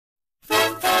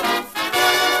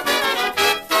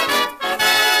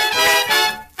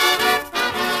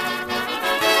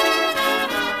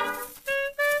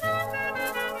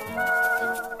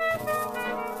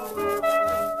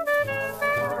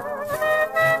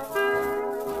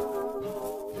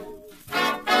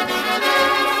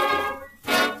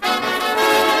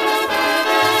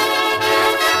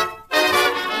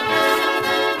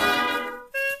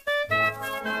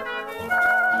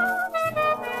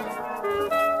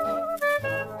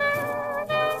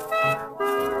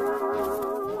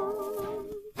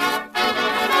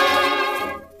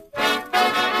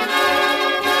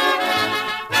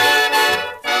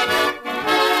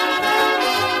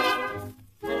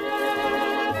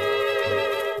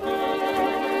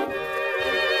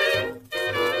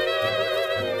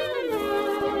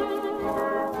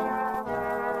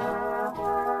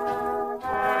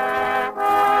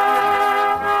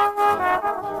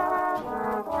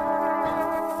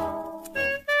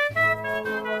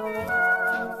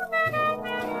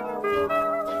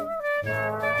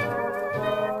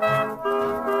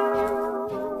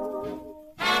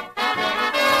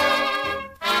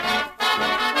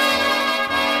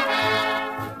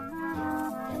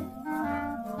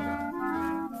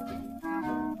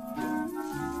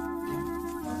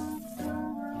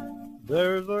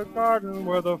There's a garden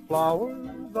where the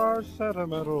flowers are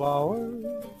sentimental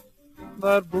hours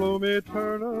that bloom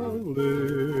eternally.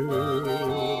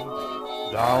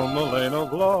 Down the lane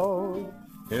of love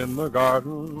in the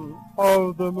garden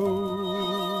of the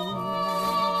moon,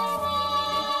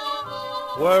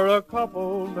 where a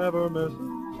couple never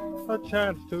misses a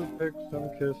chance to pick some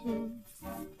kisses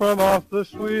from off the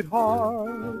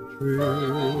sweetheart tree.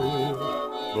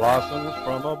 Blossoms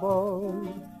from above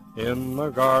in the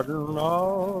garden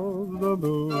of the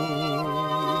moon.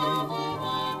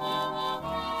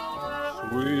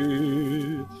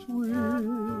 Sweet, sweet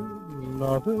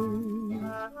nothing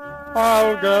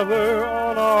I'll gather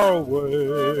on our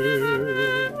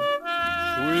way.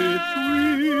 Sweet,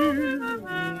 sweet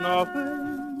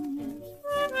nothing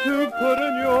to put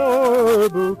in your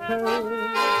bouquet.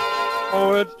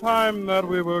 Oh, it's time that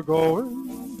we were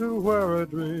going to where a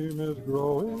dream is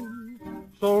growing.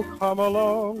 So come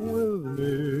along with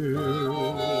me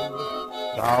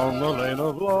down the lane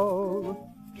of love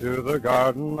to the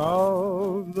garden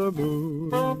of the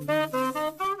moon.